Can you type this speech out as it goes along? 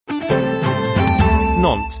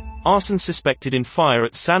Nantes, arson suspected in fire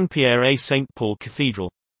at Saint-Pierre-et-Saint-Paul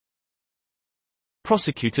Cathedral.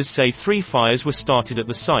 Prosecutors say 3 fires were started at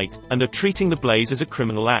the site, and are treating the blaze as a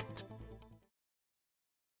criminal act.